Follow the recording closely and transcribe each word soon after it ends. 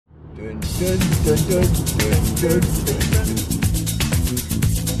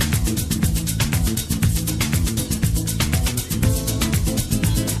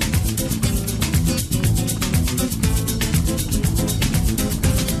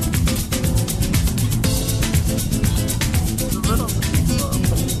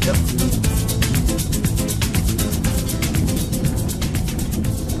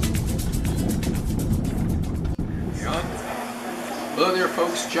Hello there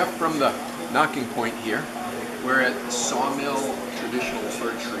folks, Jeff from the Knocking Point here. We're at Sawmill Traditional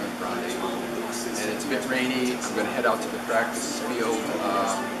Archery Rendezvous and it's a bit rainy. I'm going to head out to the practice field.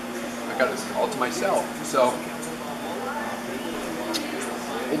 I got it all to myself, so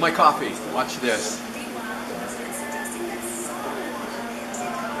hold my coffee, watch this.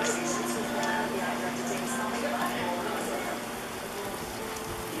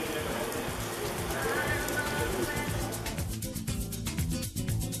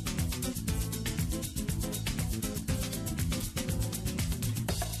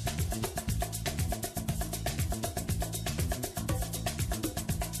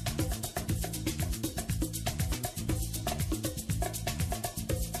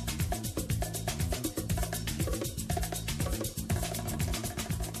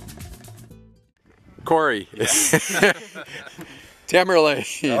 Corey.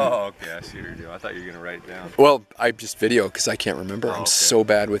 Tamerlane. Oh, okay, I see what you're doing. I thought you were going to write it down. Well, I just video because I can't remember. Oh, I'm okay. so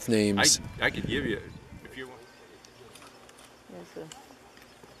bad with names. I could give you, if you want. There's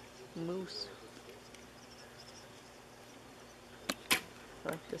a moose. I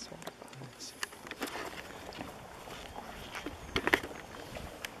like this one.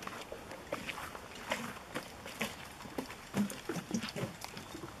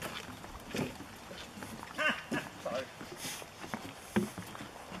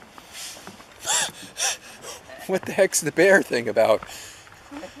 What the heck's the bear thing about?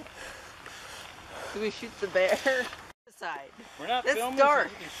 Do we shoot the bear? Side. We're not it's filming, dark.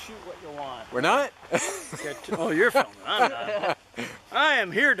 So you can shoot what you want. We're not? Oh, you're filming. I'm not. I am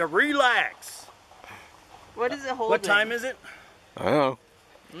here to relax. What is it holding? What time is it? I don't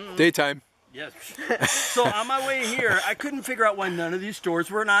know. Daytime. Yes. So on my way here, I couldn't figure out why none of these stores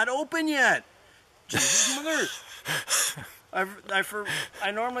were not open yet. Jesus mother.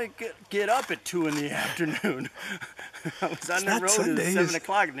 I normally get up at 2 in the afternoon. I was on the road at 7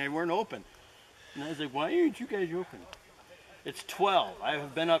 o'clock and they weren't open. And I was like, why aren't you guys open? It's 12. I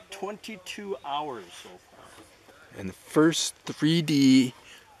have been up 22 hours so far. And the first 3D.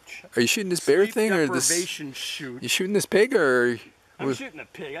 Are you shooting this bear thing or this? Shoot. You shooting this pig or? I'm shooting a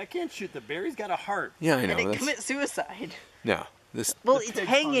pig. I can't shoot the bear. He's got a heart. Yeah, I know. And it commits suicide. No. This. Well, it's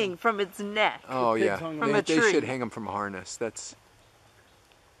hanging from its neck. Oh yeah. From a tree. They should hang him from a harness. That's.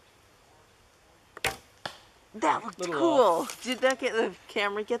 That looked cool. Did that get the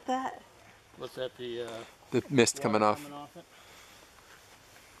camera? Get that? What's that? The mist coming off. it?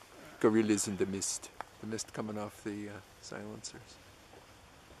 Gorillas in the mist. The mist coming off the silencers.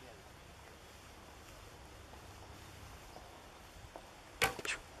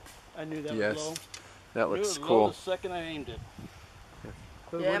 I knew that Yes. was low. That looks it was cool. low the second I aimed it.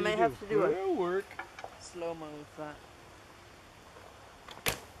 Yeah, I might have to do It'll work. slow-mo with that.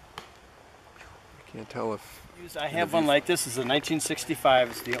 I can't tell if. I have one like this. It's a 1965.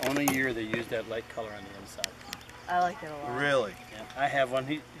 It's the only year they used that light color on the inside. I like it a lot. Really? Yeah, I have one.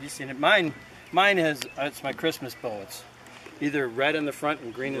 He's seen it. Mine has. It's my Christmas bow. It's either red in the front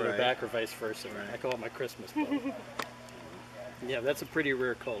and green in the back, or vice versa. I call it my Christmas bow. Yeah, that's a pretty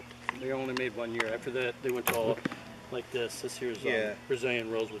rare colt. They only made 1 year. After that, they went to all like this. This here's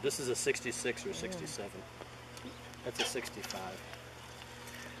Brazilian rosewood. This is a 66 or 67. That's a 65.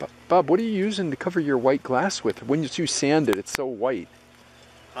 Bob, what are you using to cover your white glass with? When you sand it, it's so white.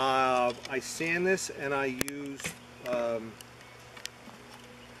 I sand this and I use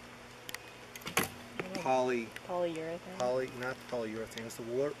Polyurethane. not polyurethane, it's the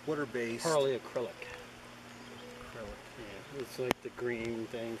water-based. Polyacrylic. Yeah, it's like the green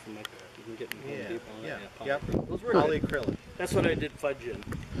thing from like you can get in Home Depot. Yep. Those were Polyacrylic. That's what I did fudge in.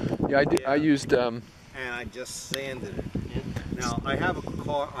 Yeah, I did. Yeah. I used. And I just sanded it. Yeah. Now I have a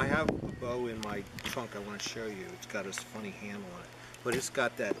bow in my trunk I want to show you. It's got a funny handle on it, but it's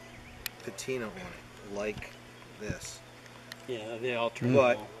got that patina on it, like this. Yeah, they all turn.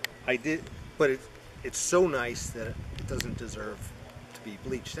 But it's so nice that it doesn't deserve to be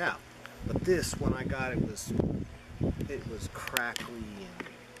bleached out. But this, when I got it, it was crackly and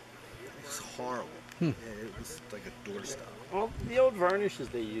it was horrible. It was like a doorstop. Well, the old varnishes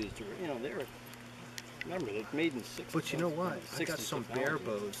they used, they were. Remember, they're made in 60s. But you know what? I got some bear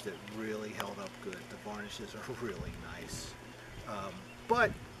technology. bows that really held up good. The varnishes are really nice.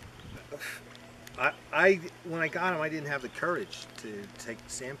 But when I got them, I didn't have the courage to take the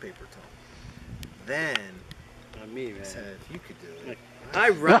sandpaper to them. Then Not me, man. I said, if you could do it. I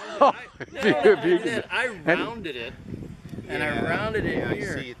rounded it, and I rounded it yeah,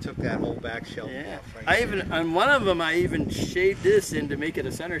 here. I see you took that whole back shelf Yeah. off. Right I there. even on one of them I even shaved this in to make it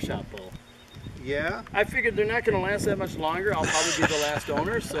a center shot bowl. Yeah. I figured they're not going to last that much longer. I'll probably be the last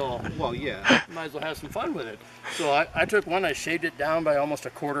owner, so Well, yeah. might as well have some fun with it. So I took one, I shaved it down by almost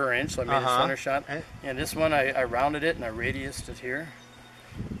 1/4 inch, so I made a center shot. And this one I rounded it and I radiused it here.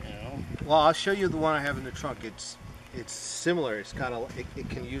 You know. Well, I'll show you the one I have in the trunk. It's similar. It's got it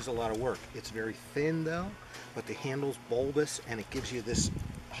can use a lot of work. It's very thin though, but the handle's bulbous and it gives you this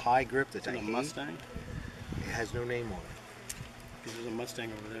high grip that I hate. Mustang. It has no name on it. There's a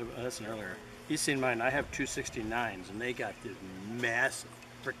Mustang over there. That's an earlier. He's seen mine. I have 269s, and they got this massive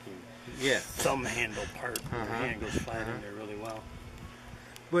freaking thumb handle part. The hand goes flat in there really well.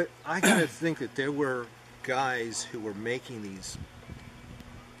 But I gotta think that there were guys who were making these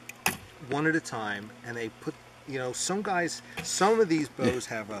one at a time, and they put, you know, some of these bows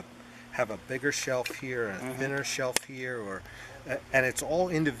have a bigger shelf here and a thinner shelf here, or and it's all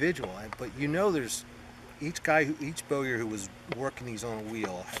individual. But you know, there's each bowyer who was working these on a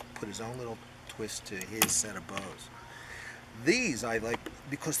wheel had put his own little twist to his set of bows. These I like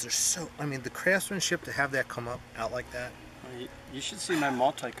because they're so. I mean, the craftsmanship to have that come out like that. You should see my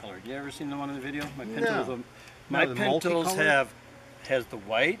multicolored. You ever seen the one in the video? My No. Pintos. My the Pintos multicolored? has the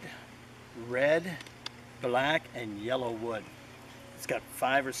white, red, black, and yellow wood. It's got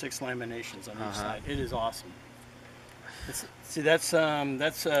 5 or 6 laminations on each side. It is awesome. See, that's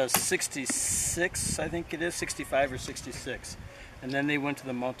 66, I think it is, 65 or 66, and then they went to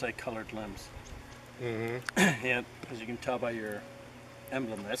the multicolored limbs. Yeah, as you can tell by your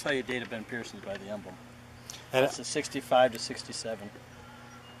emblem, that's how you date a Ben Pearson's, by the emblem. And it's a 65 to 67.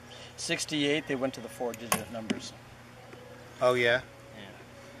 68, they went to the 4-digit numbers. Oh yeah. Yeah.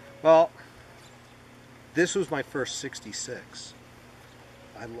 Well, this was my first 66.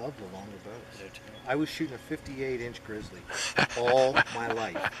 I love the longer bows. I was shooting a 58-inch Grizzly all my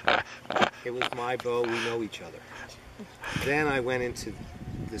life. It was my bow. We know each other. Then I went into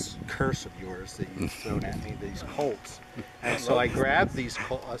this curse of yours that you've thrown at me, these Colts. And so I grabbed these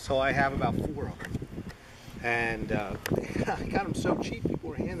Colts. So I have about 4 of them. And I got them so cheap, people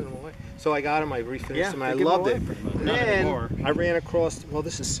were handing them away. So I got them, I refinished them, I loved it. And then I ran across, well,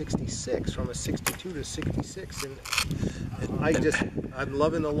 this is 66, from a 62 to 66. And I'm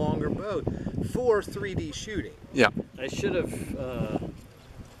loving the longer bow for 3D shooting. Yeah. I should have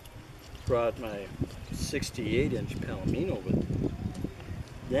brought my 68-inch Palomino with me.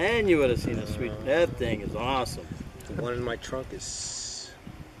 Then you would have seen a sweet. That thing is awesome. The one in my trunk is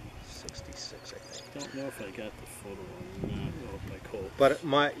 66, I think. I don't know if I got the photo on my Colt. But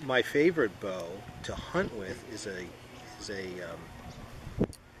my favorite bow to hunt with is a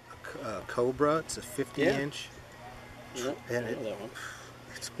Cobra. It's a 50-inch. Yeah, And I know that one.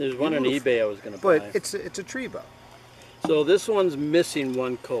 It's There's one on beautiful. eBay I was going to buy. But it's a tree bow. So this one's missing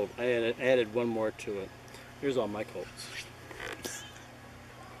one colt. I added one more to it. Here's all my colts.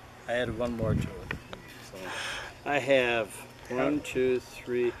 I added one more to it. So I have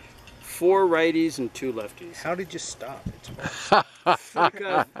 4 righties and 2 lefties. How did you stop? It's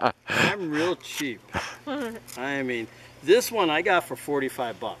Because I'm real cheap. I mean, this one I got for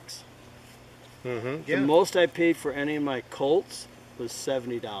 45 bucks. Mm-hmm. The most I paid for any of my Colts was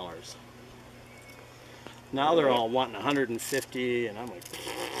 $70. Now they're all wanting 150, and I'm like,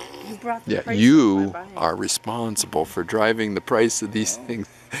 You brought the Yeah, price you up by buying. are responsible for driving the price of these things.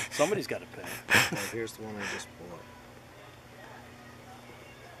 somebody's got to pay. Well, here's the one I just bought.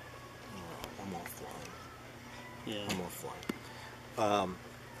 Oh, I'm offline. Yeah. I'm offline.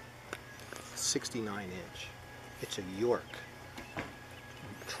 69-inch. It's a York.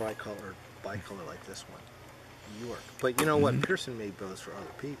 Tricolor, bicolor like this one. York. But you know what? Pearson made bows for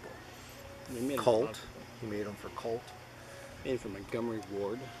other people. They made them Colt. He made them for Colt. Made for Montgomery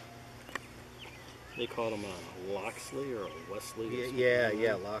Ward. They called him a Loxley or a Wesley. Or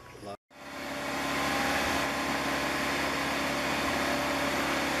Yeah. Lock. We've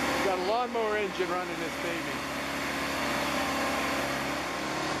got a lawnmower engine running this baby.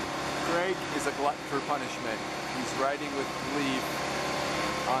 Greg is a glutton for punishment. He's riding with glee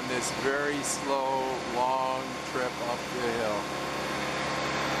on this very slow, long trip up the hill.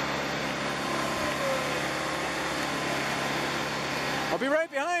 I'll be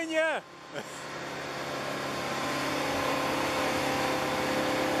right behind you. Are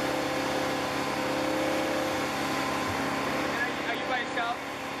you by yourself?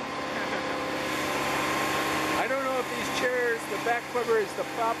 I don't know if these chairs, the back cover is the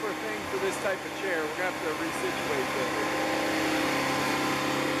proper thing for this type of chair. We're going to have to resituate this.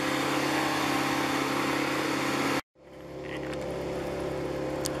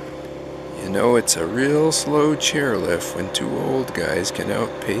 You know, it's a real slow chairlift when two old guys can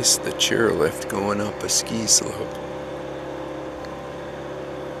outpace the chairlift going up a ski slope.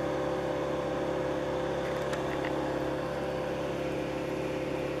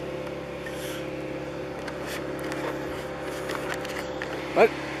 But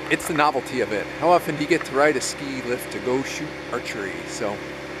it's the novelty of it. How often do you get to ride a ski lift to go shoot archery? So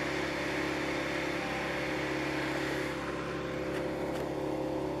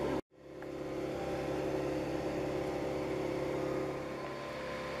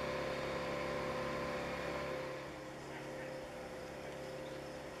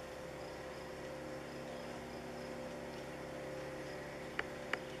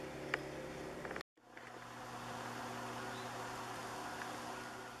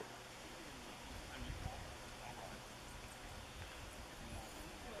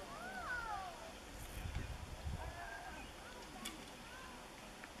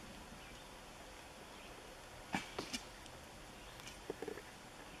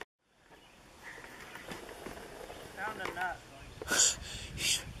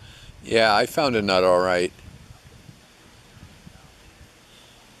yeah, I found a nut all right.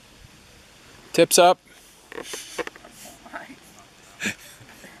 Tips up.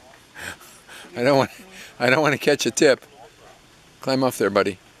 I don't want to catch a tip. Climb off there,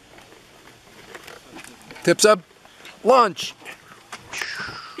 buddy. Tips up. Launch.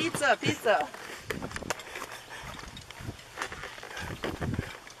 Pizza, pizza.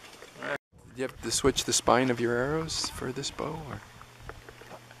 Do you have to switch the spine of your arrows for this bow, or?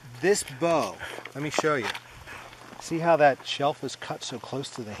 This bow, let me show you. See how that shelf is cut so close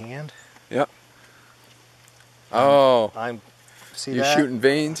to the hand? Yep. Oh. See You're that? shooting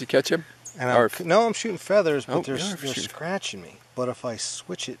veins, you catch them? And no, I'm shooting feathers, but Oh, they're shooting. scratching me. But if I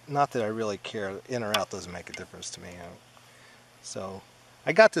switch it, not that I really care, in or out doesn't make a difference to me. So,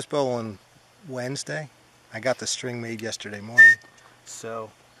 I got this bow on Wednesday. I got the string made yesterday morning.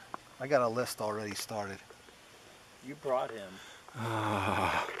 So, I got a list already started. You brought him.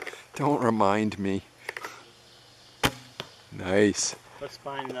 Ah, don't remind me. Nice. What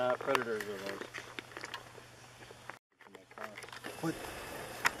spine predators are those? What?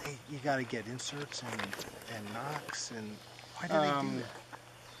 Hey, you got to get inserts and knocks, and why do they do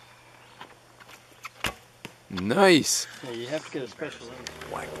that? Nice. Yeah, you have to get a special one.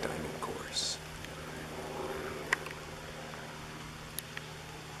 Black diamond course.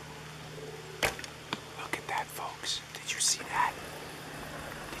 Look at that, folks. Did you see that?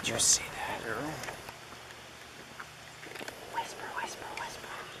 Did you see that, Earl? Whisper, whisper,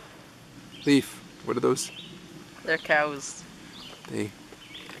 whisper. Leaf, what are those? They're cows.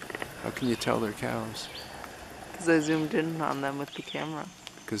 How can you tell they're cows? Because I zoomed in on them with the camera.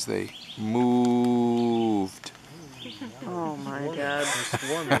 Because they moved. Oh my god. They're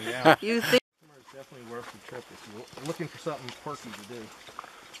swarming, yeah. You think It's definitely worth the trip if you're looking for something quirky to do.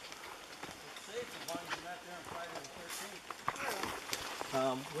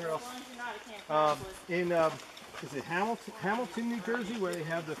 Where else? Is it Hamilton, New Jersey, where they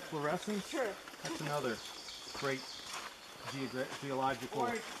have the fluorescents? Sure. That's another great geological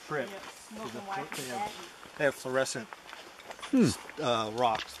trip. They have fluorescent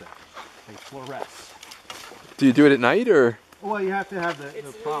rocks there. They fluoresce. Do you do it at night, or? Well, you have to have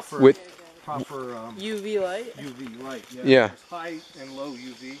the proper UV light. UV light. Yeah. There's high and low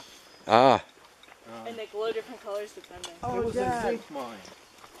UV. Ah. And they glow different colors depending. There was a zinc mine.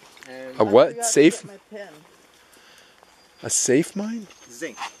 And A what? Safe? My pen. A safe mine?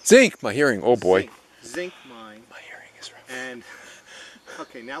 zinc. Zinc! My hearing. Oh boy. Zinc mine. My hearing is rough. And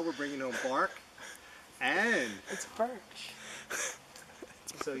okay, now we're bringing home bark. And It's birch.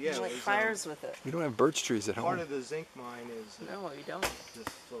 so yeah, Like it was, fires with it. We don't have birch trees at part home. of the zinc mine is No, you don't. this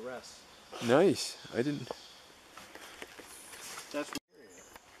fluoresce. Nice. I didn't. That's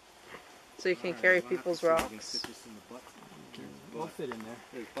So you can carry people's rocks. We'll fit in there.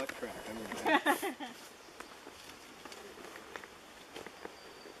 There's butt crack. I mean,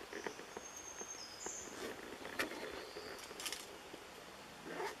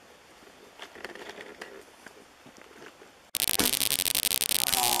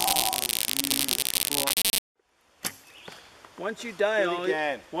 Once you die,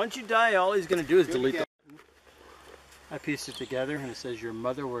 all he's going to do is delete the. I pieced it together, and it says, "Your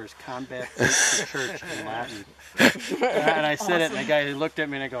mother wears combat boots to church" in Latin. And I said it, and the guy looked at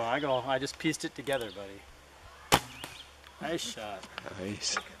me, and I just pieced it together, buddy. Nice shot.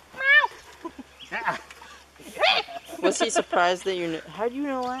 Nice. Was he surprised that you knew? How do you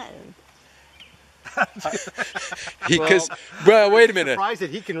know Latin? Because, well, wait a minute. Surprised that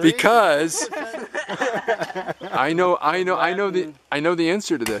he can read. Because I know the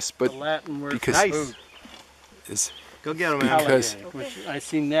answer to this, but The Latin word because for Nice. food. is Go get him, Because- Al. Which I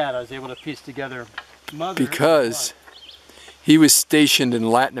seen that. I was able to piece together mother. because he was stationed in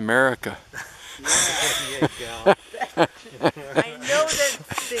Latin America. There you go. I know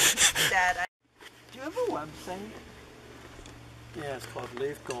that. Do you have a website? Yeah, it's called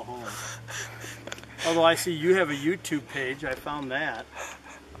Leaf Go Home. Although I see you have a YouTube page. I found that.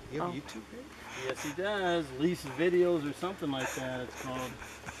 You have a YouTube page? Yes, he does. Leaf's videos or something like that. It's called.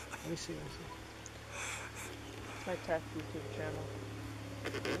 Let me see. My tech YouTube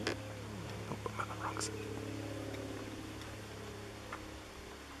channel.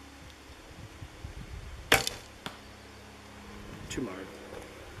 Tomorrow.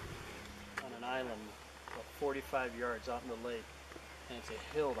 On an island, about 45 yards out in the lake, and it's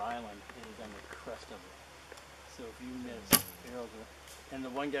a hilled island, and he's on the crest of it. So if you miss, arrows are. And the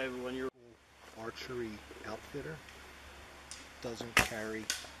one guy, when you're Archery outfitter doesn't carry.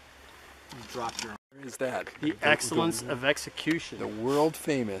 You drop your. Where is that? the excellence of execution. The world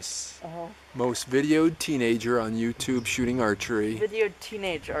famous, most videoed teenager on YouTube shooting archery. Video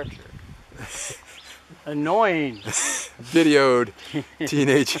teenage archer. Annoying. Videoed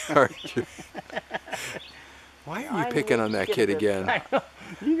teenage archer. Why are you I picking need on to that get kid this again?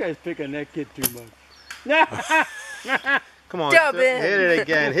 You guys pick on that kid too much. Come on, Dub hit in. it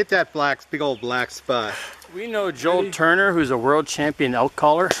again. Hit that big old black spot. We know Joel Turner, who's a world champion elk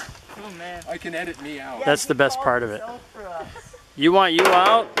caller. Oh man. I can edit me out. That's the best part of it. You want you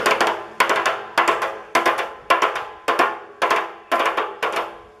out?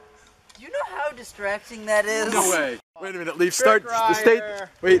 Do you know how distracting that is? No way. Wait a minute, Leaf. Start the state.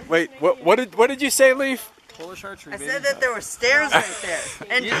 Wait. What did you say, Leaf? Polish archery. I said that there were stairs right there,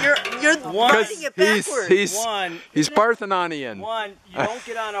 and you're riding it Because backwards. he's Parthenonian. One, you don't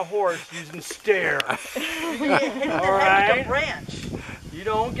get on a horse using S.T.A.R. You get hit in the head Alright. with a branch. You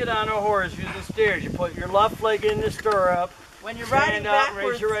don't get on a horse using S.T.A.R. You put your left leg in the stirrup, When you're riding stand out, and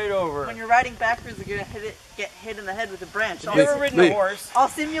backwards, raise you right over. when you're riding backwards, you're gonna get hit in the head with a branch. Have you ever ridden a Leaf. horse? I'll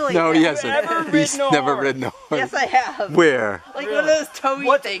simulate No, that. he hasn't. ever He's ridden a never horse? ridden a horse. Yes, I have. Where? Like Really? one of those towy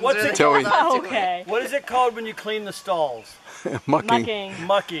What's things. it where they Towy. hold on to it. Okay. What is it called when you clean the stalls? Mucking. Mucking.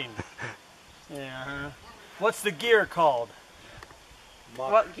 Mucking. Yeah. Huh? What's the gear called?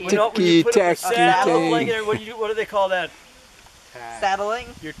 What When you put Ticky up the tacky saddle, ting. like, what do they call that? Saddling?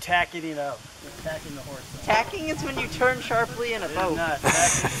 You're tacking it up. You're tacking the horse up. Tacking is when you turn sharply in a It's boat. not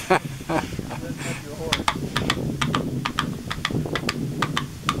tacking. That's up your horse.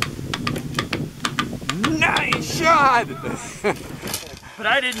 Nice shot! But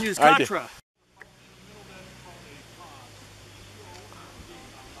I didn't use I did. Contra.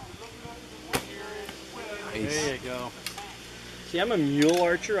 Nice. There you go. See, I'm a mule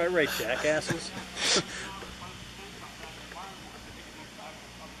archer. I ride jackasses.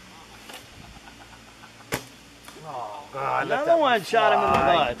 Another one shot him in the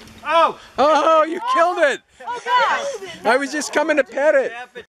butt. Oh! Oh, you killed it! I was just coming to pet it.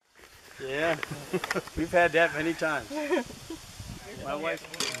 Yeah, we've had that many times. My wife.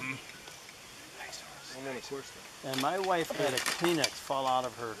 And my wife had a Kleenex fall out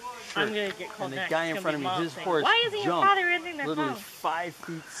of her I'm shirt. gonna get called And the next. guy in It's front of gonna me, be his Mom's horse thing. Why isn't your jumped father ending their literally phone? 5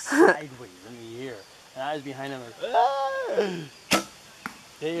 feet sideways in the air. And I was behind him like, ah!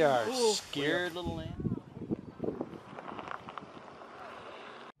 They are scared little lambs.